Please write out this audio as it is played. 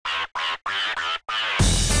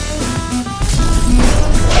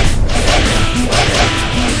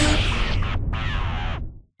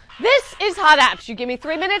is hot apps. You give me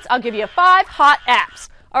 3 minutes, I'll give you 5 hot apps.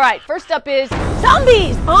 All right, first up is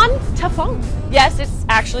zombies on to phone. Yes, it's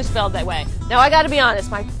actually spelled that way. Now, I gotta be honest,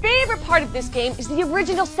 my favorite part of this game is the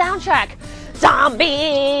original soundtrack.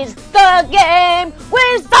 Zombies, the game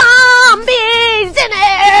with zombies in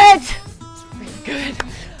it. It's pretty good.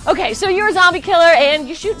 Okay, so you're a zombie killer and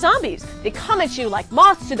you shoot zombies. They come at you like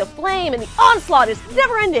moths to the flame and the onslaught is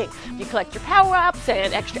never ending. You collect your power-ups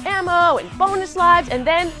and extra ammo and bonus lives and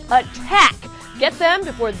then attack. Get them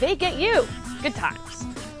before they get you. Good times.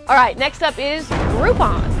 All right, next up is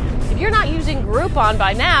Groupon. If you're not using Groupon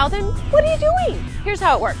by now, then what are you doing? Here's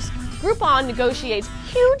how it works. Groupon negotiates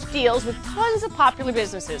huge deals with tons of popular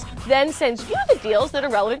businesses, then sends you the deals that are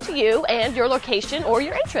relevant to you and your location or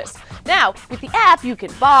your interests. Now, with the app, you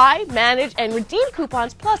can buy, manage, and redeem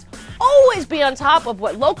coupons, plus always be on top of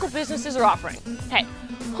what local businesses are offering. Hey,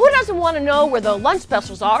 who doesn't want to know where the lunch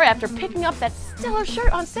specials are after picking up that stellar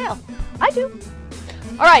shirt on sale? I do.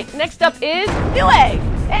 All right, next up is NewEgg.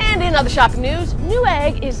 And in other shopping news,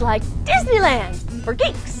 NewEgg is like Disneyland for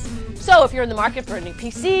geeks. So if you're in the market for a new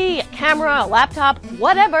PC, a camera, a laptop,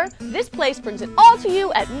 whatever, this place brings it all to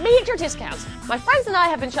you at major discounts. My friends and I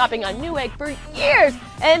have been shopping on NewEgg for years,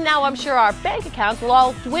 and now I'm sure our bank accounts will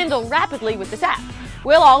all dwindle rapidly with this app.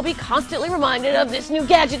 We'll all be constantly reminded of this new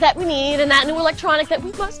gadget that we need and that new electronic that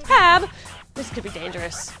we must have. This could be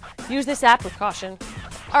dangerous. Use this app with caution.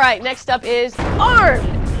 All right, next up is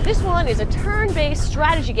Armed. This one is a turn-based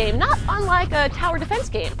strategy game, not unlike a tower defense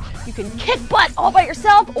game. You can kick butt all by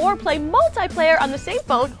yourself or play multiplayer on the same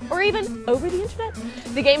phone or even over the internet.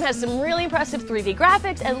 The game has some really impressive 3D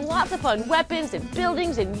graphics and lots of fun weapons and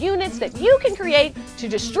buildings and units that you can create to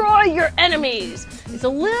destroy your enemies. It's a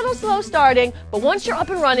little slow starting, but once you're up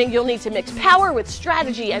and running, you'll need to mix power with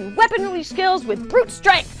strategy and weaponry skills with brute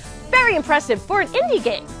strength. Very impressive for an indie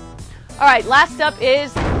game. All right, last up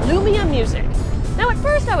is Lumia Music. Now, at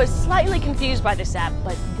first, I was slightly confused by this app,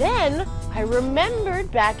 but then I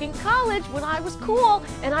remembered back in college when I was cool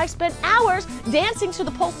and I spent hours dancing to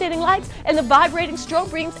the pulsating lights and the vibrating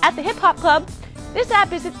strobe rings at the hip-hop club. This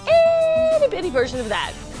app is an itty-bitty version of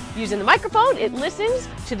that. Using the microphone, it listens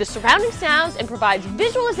to the surrounding sounds and provides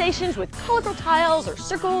visualizations with colorful tiles or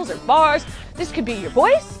circles or bars. This could be your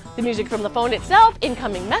voice, the music from the phone itself,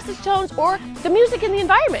 incoming message tones, or the music in the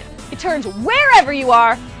environment. It turns wherever you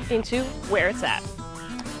are into where it's at.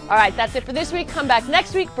 All right, that's it for this week. Come back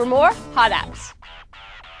next week for more Hot Apps.